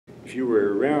if you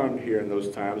were around here in those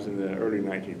times in the early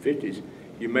 1950s,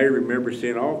 you may remember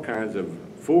seeing all kinds of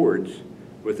Fords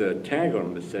with a tag on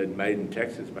them that said "Made in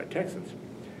Texas" by Texans.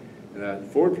 The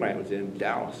Ford plant was in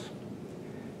Dallas,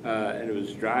 and it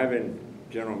was driving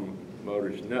General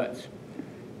Motors nuts.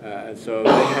 And so they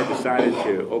had decided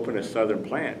to open a southern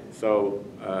plant. So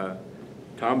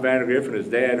Tom Vandergriff and his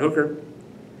dad, Hooker,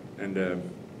 and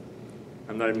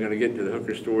I'm not even going to get into the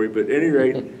Hooker story, but at any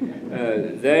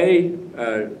rate, they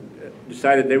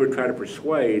decided they would try to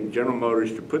persuade General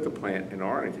Motors to put the plant in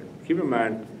Arlington. Keep in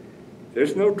mind,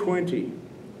 there's no 20,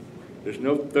 there's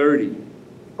no 30.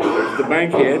 There's the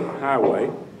Bankhead Highway.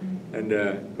 And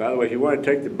by the way, if you want to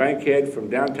take the Bankhead from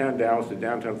downtown Dallas to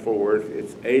downtown Fort Worth,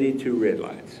 it's 82 red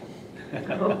lights.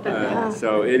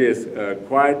 So it is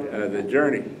quite the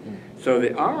journey. So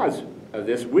the odds of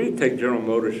this, we take General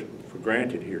Motors for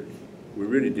granted here. We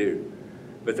really do.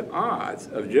 But the odds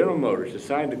of General Motors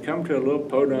deciding to come to a little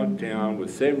podunk town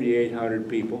with 7,800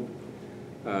 people,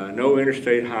 no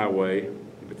interstate highway,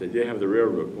 but they did have the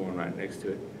railroad going right next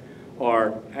to it,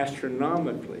 are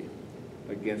astronomically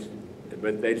against it.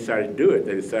 But they decided to do it.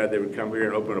 They decided they would come here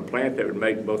and open a plant that would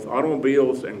make both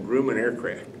automobiles and Grumman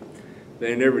aircraft.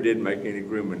 They never did make any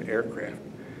Grumman aircraft.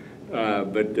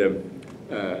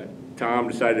 Tom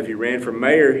decided if he ran for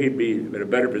mayor, he'd be in a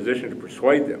better position to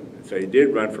persuade them. And so he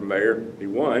did run for mayor. He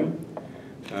won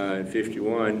in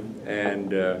 '51,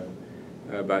 and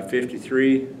by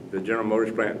 '53, the General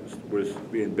Motors plant was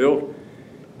being built.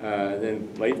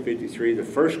 Then late '53, the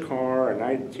first car, a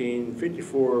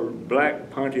 1954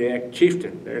 black Pontiac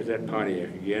Chieftain, there's that Pontiac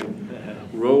again,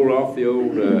 rolled off the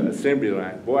old assembly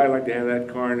line. Boy, I'd like to have that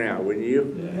car now, wouldn't you?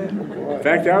 In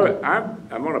fact,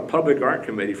 I'm on a public art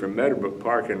committee for Meadowbrook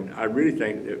Park, and I really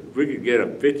think that if we could get a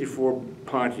 '54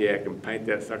 Pontiac and paint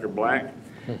that sucker black,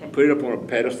 and put it up on a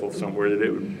pedestal somewhere, that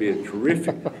it would be a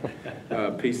terrific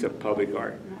piece of public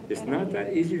art. It's not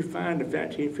that easy to find a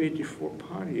 1954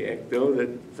 Pontiac, though, that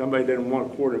somebody doesn't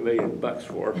want $250,000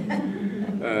 for.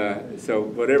 So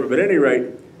whatever. But at any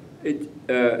rate,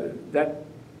 that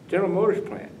General Motors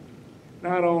plant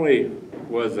not only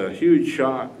was a huge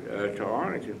shock to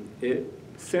Arlington, it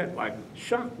sent like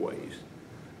shock waves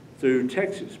through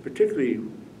Texas, particularly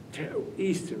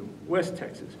east and west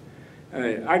Texas.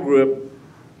 I grew up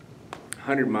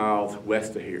 100 miles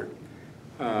west of here,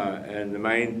 and the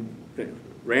main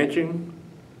ranching,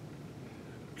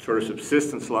 sort of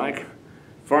subsistence-like,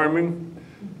 farming,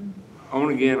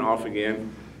 on again, off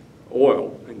again,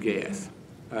 oil and gas.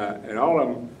 And all of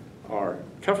them are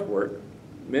tough work,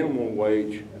 minimum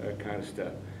wage kind of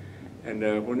stuff. And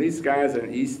when these guys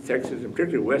in East Texas, and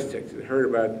particularly West Texas, heard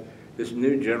about this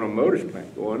new General Motors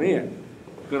plant going in,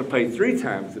 going to pay 3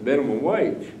 times the minimum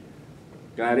wage,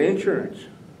 got insurance,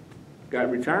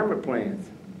 got retirement plans,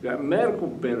 got medical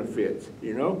benefits,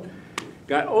 you know,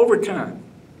 got overtime.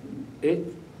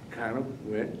 It kind of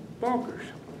went bonkers.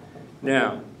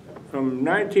 Now, from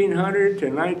 1900 to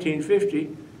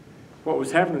 1950, what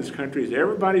was happening in this country is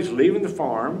everybody's leaving the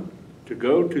farm to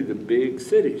go to the big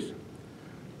cities.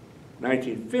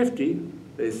 1950,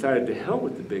 they decided to hell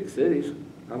with the big cities.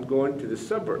 I'm going to the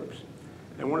suburbs.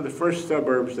 And one of the first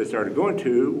suburbs they started going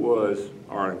to was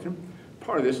Arlington.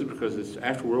 Part of this is because it's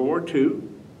after World War II.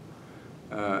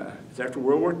 It's after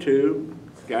World War II.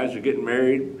 Guys are getting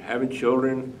married, having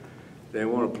children. They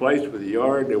want a place with a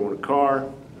yard. They want a car.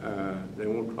 They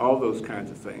want all those kinds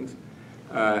of things.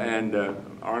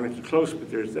 Arlington's close, but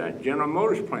there's that General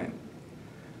Motors plant.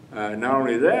 Not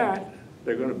only that,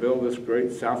 they're going to build this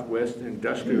great Southwest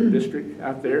Industrial District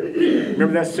out there.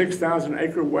 Remember that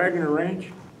 6,000-acre Wagner Ranch?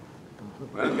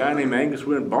 Well, a guy named Angus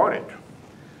Wynn bought it,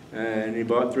 and he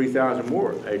bought 3,000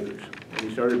 more acres. And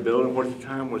he started building what at the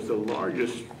time was the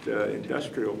largest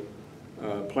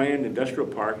planned industrial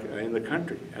park in the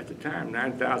country at the time,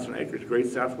 9,000 acres, Great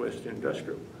Southwest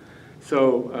Industrial.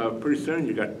 So pretty soon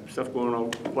you got stuff going on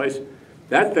in the place.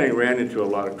 That thing ran into a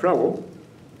lot of trouble,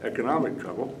 economic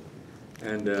trouble,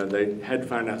 and they had to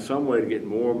find out some way to get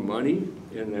more money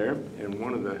in there. And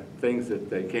one of the things that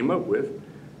they came up with,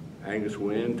 Angus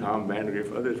Wynn, Tom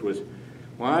Vandergriff, others, was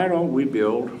why don't we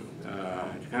build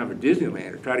kind of a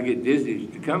Disneyland or try to get Disney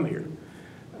to come here?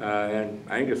 And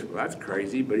Angus, well, that's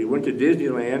crazy, but he went to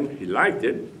Disneyland, he liked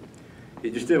it.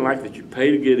 He just didn't like that you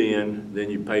pay to get in, then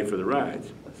you pay for the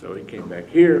rides. So he came back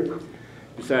here,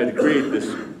 decided to create this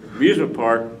amusement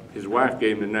park. His wife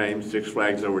gave him the name, Six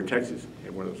Flags Over Texas. He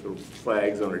had one of those little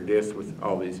flags on her disc with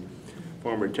all these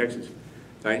former Texas.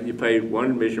 So you pay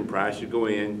one admission price, you go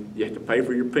in, you have to pay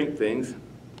for your pink things.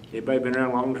 Anybody been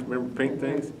around long enough to remember pink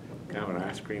things? Kind of an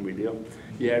ice creamy deal.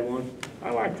 You had one? I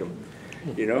liked them,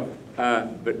 you know.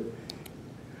 But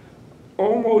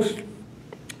almost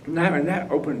And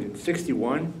that opened in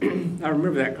 '61. I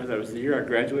remember that because that was the year I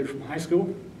graduated from high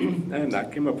school. And I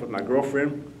came up with my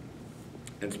girlfriend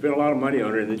and spent a lot of money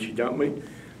on her, and then she dumped me.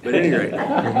 But at any rate,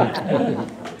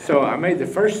 so I made the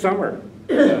first summer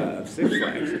of Six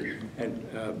Flags,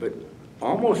 but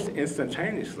almost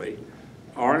instantaneously,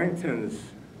 Arlington's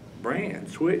brand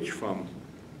switched from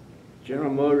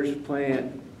General Motors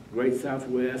plant, Great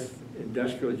Southwest,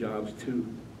 industrial jobs to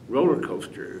roller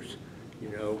coasters, you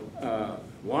know,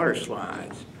 water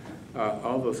slides,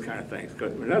 all those kind of things.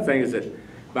 Because another thing is that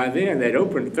by then they'd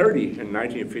opened 30 in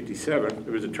 1957.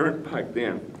 There was a turnpike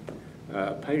then,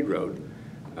 paved road.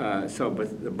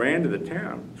 But the brand of the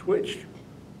town switched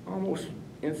almost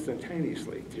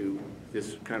instantaneously to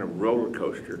this kind of roller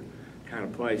coaster kind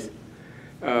of place.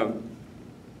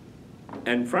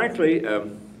 And frankly, it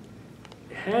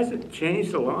hasn't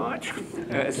changed a lot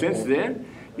since then.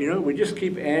 You know, we just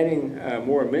keep adding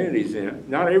more amenities in.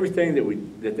 Not everything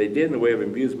that they did in the way of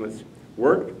amusements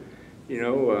worked. You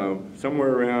know,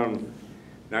 somewhere around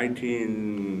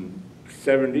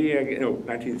 1970,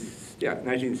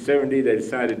 1970, they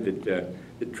decided that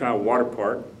they'd try a water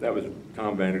park. That was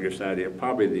Tom Vandergrift's idea.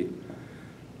 Probably the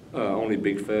only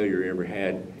big failure he ever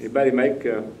had. Anybody make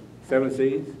Seven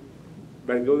Seas?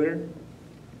 Anybody go there?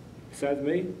 Besides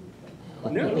me?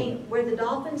 No. You mean where the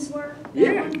dolphins were?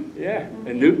 Yeah, yeah.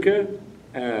 And Nootka,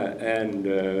 and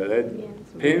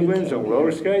penguins on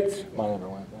roller skates,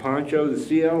 Poncho, the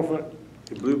sea elephant,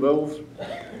 the blue bowls.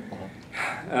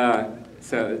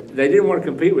 So they didn't want to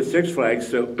compete with Six Flags,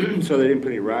 so so they didn't put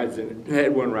any rides in it. They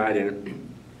had one ride in it,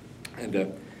 and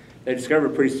they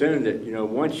discovered pretty soon that, you know,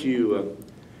 once you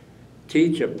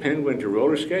teach a penguin to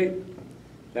roller skate,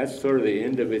 that's sort of the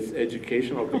end of its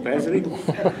educational capacity. You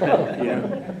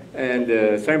know? And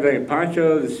same thing in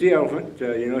Poncho, the sea elephant.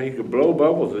 You know, he could blow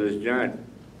bubbles with his giant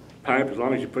pipe as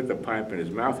long as you put the pipe in his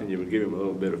mouth and you would give him a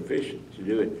little bit of fish to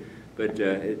do it. But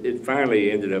it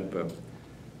finally ended up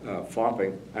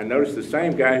flopping. I noticed the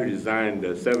same guy who designed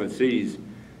Seven Seas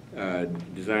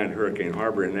designed Hurricane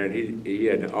Harbor, and then he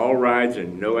had all rides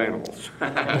and no animals.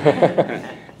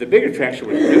 The big attraction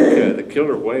was Nootka, the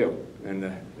killer whale,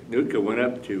 and Nootka went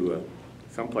up to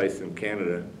someplace in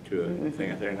Canada to a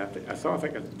thing out there, and I think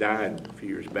it died a few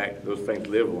years back. Those things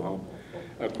live long,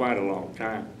 quite a long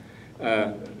time.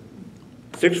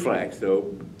 Six Flags,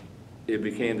 though, it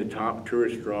became the top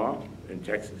tourist draw in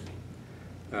Texas.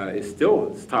 It's still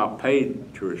its top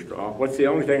paid tourist draw. What's the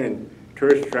only thing in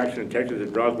tourist attraction in Texas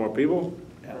that draws more people?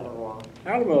 Alamo.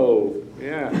 Alamo,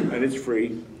 yeah, and it's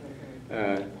free.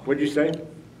 What'd you say?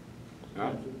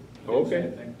 Huh?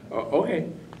 Okay. Oh, okay.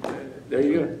 There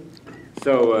you go.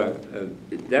 So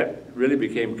that really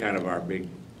became kind of our big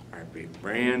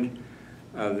brand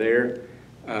there.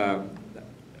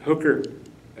 Hooker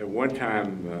at one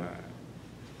time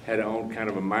had owned kind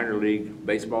of a minor league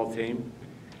baseball team,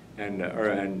 and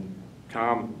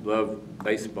Tom loved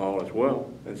baseball as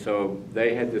well, and so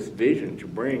they had this vision to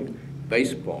bring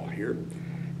baseball here,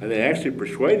 and they actually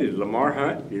persuaded Lamar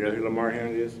Hunt. You know who Lamar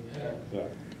Hunt is? Yeah.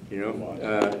 You know,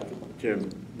 to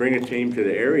bring a team to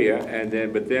the area,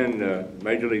 but then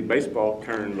Major League Baseball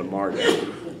turned Lamar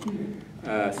down,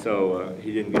 so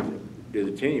he didn't get to do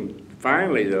the team.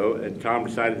 Finally, though, and Tom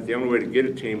decided that the only way to get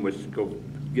a team was to go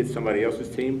get somebody else's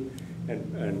team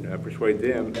and persuade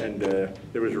them. And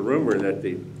there was a rumor that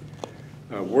the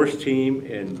worst team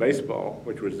in baseball,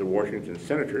 which was the Washington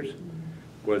Senators,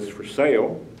 was for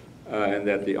sale, and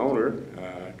that the owner,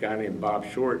 a guy named Bob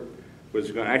Short, was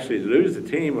going to actually lose the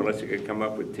team unless he could come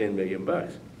up with $10 million.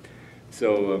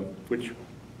 So, which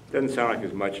doesn't sound like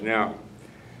as much now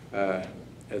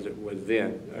as it was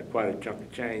then, quite a chunk of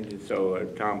change. And so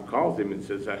Tom calls him and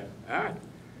says,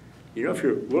 you know, if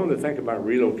you're willing to think about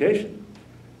relocation,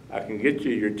 I can get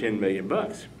you your $10 million.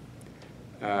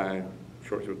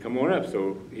 Short said, come on up.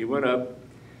 So he went up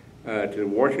to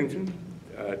Washington,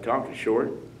 talked to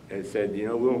Short, and said, you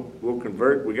know, we'll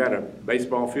convert. We got a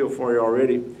baseball field for you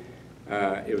already.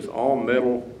 It was all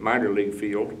metal minor league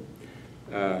field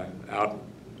out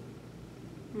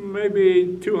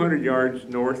maybe 200 yards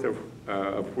north of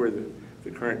where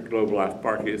the current Globe Life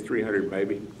Park is, 300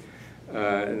 maybe.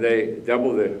 And they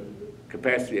doubled the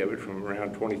capacity of it from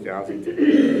around 20,000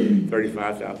 to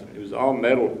 35,000. It was all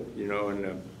metal, you know,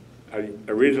 and I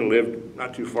originally lived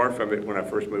not too far from it when I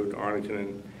first moved to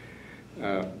Arlington,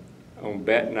 and on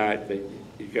bat night,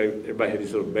 everybody had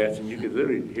these little bats, and you could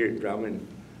literally hear it drumming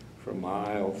for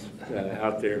miles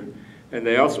out there. And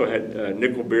they also had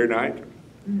nickel beer night.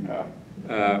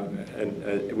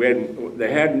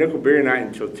 They had nickel beer night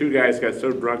until two guys got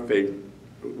so drunk they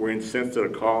were incensed at a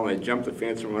call, and they jumped the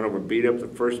fence and went over and beat up the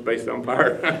first base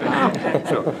umpire.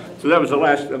 so that was the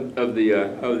last of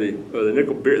the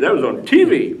nickel beer. That was on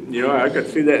TV. You know, I got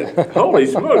to see that. Holy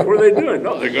smokes, what are they doing?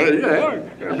 No, they're going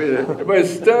to.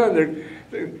 Everybody's stunned.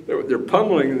 They're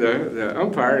pummeling the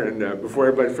umpire, and before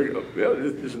everybody figured, oh, well,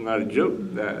 this is not a joke.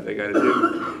 They got to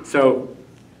do. So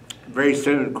very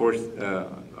soon, of course,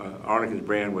 Arnica's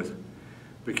brand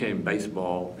became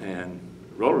baseball and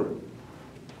roller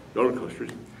coasters.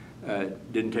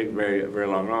 Didn't take very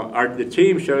long. The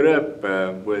team showed up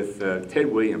with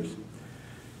Ted Williams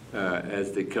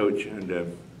as the coach,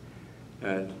 and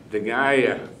the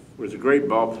guy was a great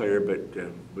ball player, but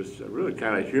was a really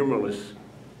kind of humorless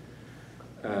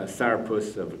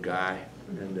sourpuss of a guy,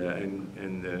 and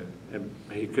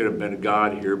he could have been a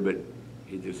god here, but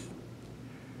he just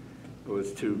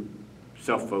was too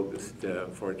self-focused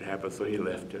for it to happen, so he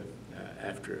left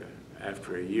after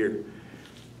a year.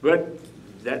 But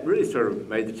that really sort of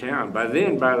made the town. By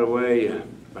then, by the way,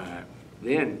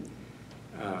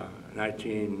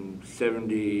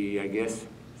 1970, I guess,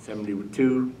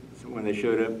 72, when they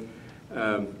showed up,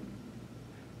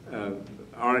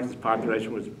 Arnica's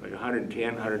population was like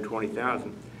 110,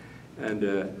 120,000. And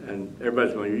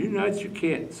everybody's going, you're nuts, you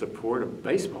can't support a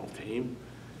baseball team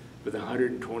with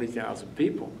 120,000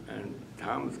 people. And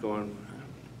Tom was going,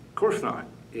 of course not.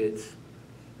 It's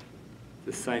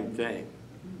the same thing.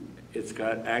 It's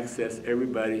got access,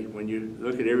 everybody, when you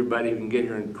look at everybody who can get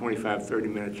here in 25, 30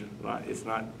 minutes, it's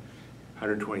not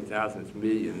 120,000, it's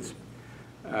millions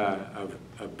of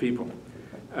people.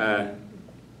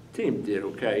 Team did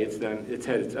okay. It's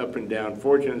had its up and down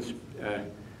fortunes.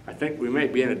 I think we may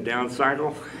be in a down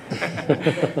cycle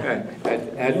at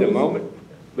the moment.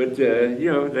 But,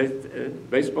 you know,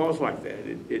 baseball's like that.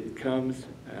 It comes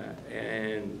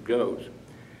and goes.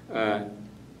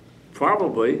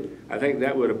 Probably, I think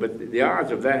that would have, but the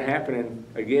odds of that happening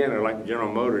again are like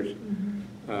General Motors,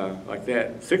 like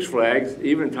that. Six Flags,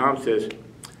 even Tom says,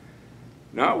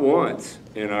 not once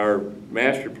in our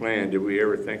master plan did we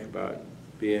ever think about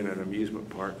being an amusement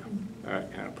park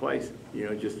kind of place. You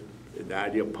know, just the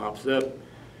idea pops up,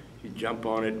 you jump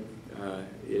on it,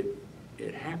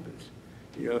 it happens.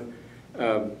 You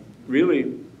know,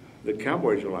 really, the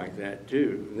Cowboys are like that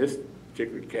too. In this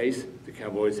particular case, the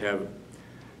Cowboys have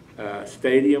a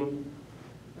stadium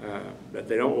that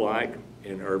they don't like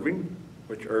in Irving,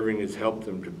 which Irving has helped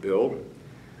them to build.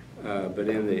 But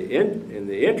in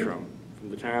the interim, from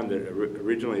the time that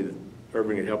originally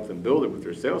Irving had helped them build it with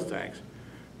their sales tax,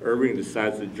 Irving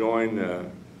decides to join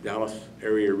Dallas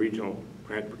Area Regional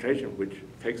Transportation, which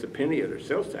takes a penny of their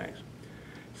sales tax.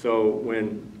 So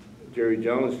when Jerry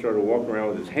Jones started walking around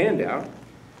with his hand out,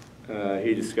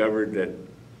 he discovered that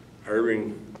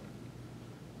Irving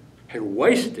had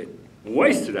wasted,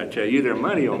 I tell you, their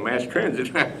money on mass transit.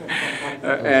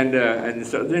 And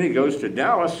so then he goes to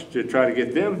Dallas to try to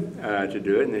get them to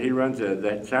do it, and then he runs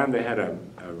that time they had a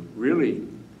really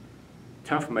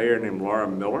tough mayor named Laura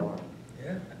Miller.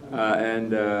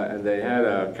 And they had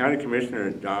a county commissioner,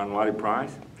 Don Lottie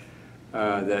Price,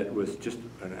 that was just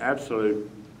an absolute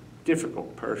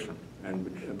difficult person,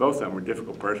 and both of them were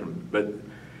difficult person. But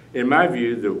in my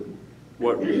view,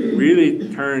 what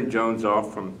really turned Jones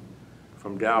off from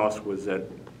Dallas was that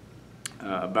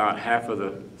about half of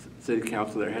the city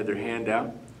council there had their hand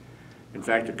out. In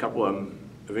fact, a couple of them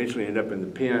eventually ended up in the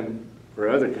pen for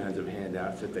other kinds of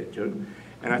handouts that they took.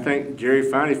 And I think Jerry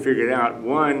finally figured out,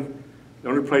 one, the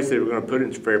only place they were going to put it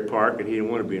is Fair Park, and he didn't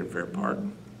want to be in Fair Park.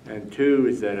 And two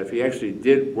is that if he actually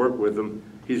did work with them,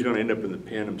 he's going to end up in the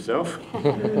pen himself.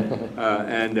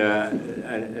 And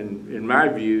in my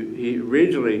view, he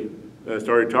originally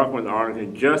started talking with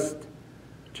Arlington just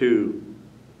to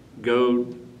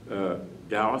goad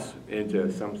Dallas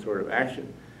into some sort of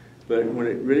action. But when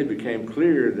it really became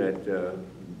clear that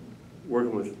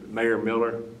working with Mayor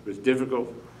Miller was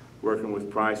difficult, working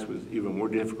with Price was even more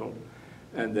difficult,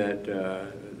 and that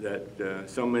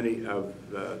so many of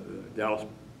the Dallas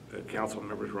council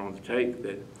members were on the take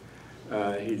that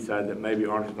he decided that maybe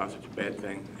Arnold's not such a bad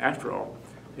thing after all.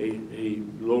 He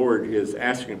lowered his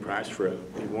asking price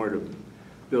he wanted to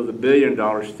build a $1 billion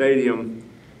stadium.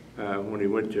 When he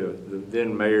went to the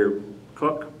then Mayor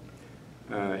Cluck,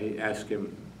 he asked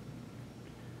him,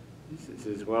 he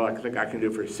says, well, I think I can do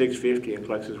it for $650, and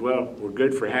Cluck says, well, we're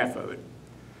good for half of it.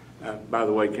 By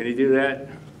the way, can he do that?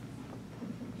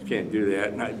 You can't do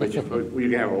that, but you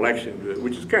can have an election to do it,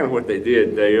 which is kind of what they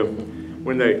did.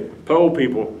 When they poll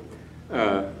people,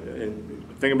 and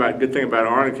good thing about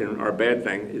Arlington, or bad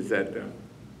thing, is that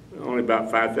only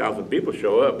about 5,000 people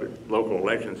show up at local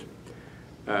elections.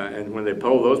 And when they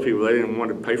polled those people, they didn't want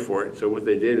to pay for it. So what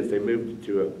they did is they moved it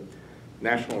to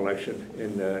national election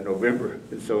in November.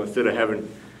 And so instead of having,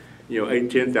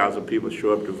 10,000 people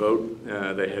show up to vote,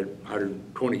 they had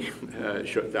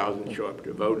 120,000 show up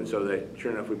to vote. And so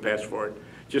sure enough, we passed for it,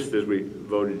 just as we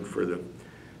voted for the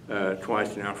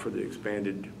twice now for the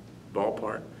expanded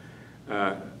ballpark.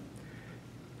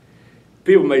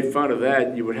 People made fun of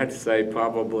that. You would have to say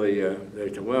probably,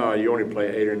 they said, well, you only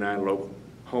play 8 or 9 local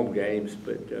home games,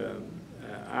 but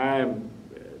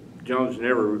Jones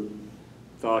never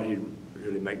thought he'd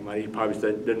really make money. He probably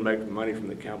didn't make money from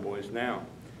the Cowboys now,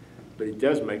 but he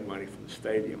does make money from the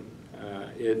stadium.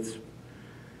 It's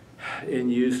in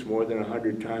use more than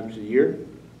 100 times a year.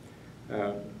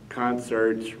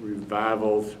 Concerts,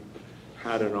 revivals,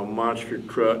 I don't know, monster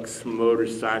trucks,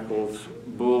 motorcycles,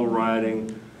 bull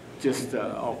riding, just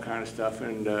all kind of stuff.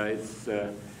 And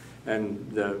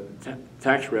and the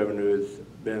tax revenue has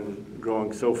been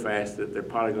growing so fast that they're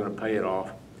probably going to pay it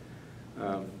off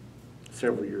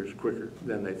several years quicker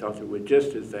than they thought they would,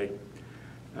 just as they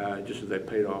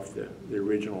paid off the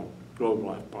original Globe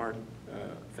Life Park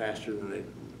faster than they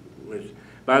was.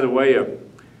 By the way,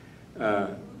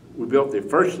 we built the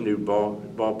first new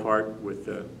ballpark with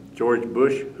George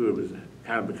Bush, who was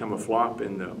kind of become a flop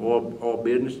in the oil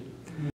business.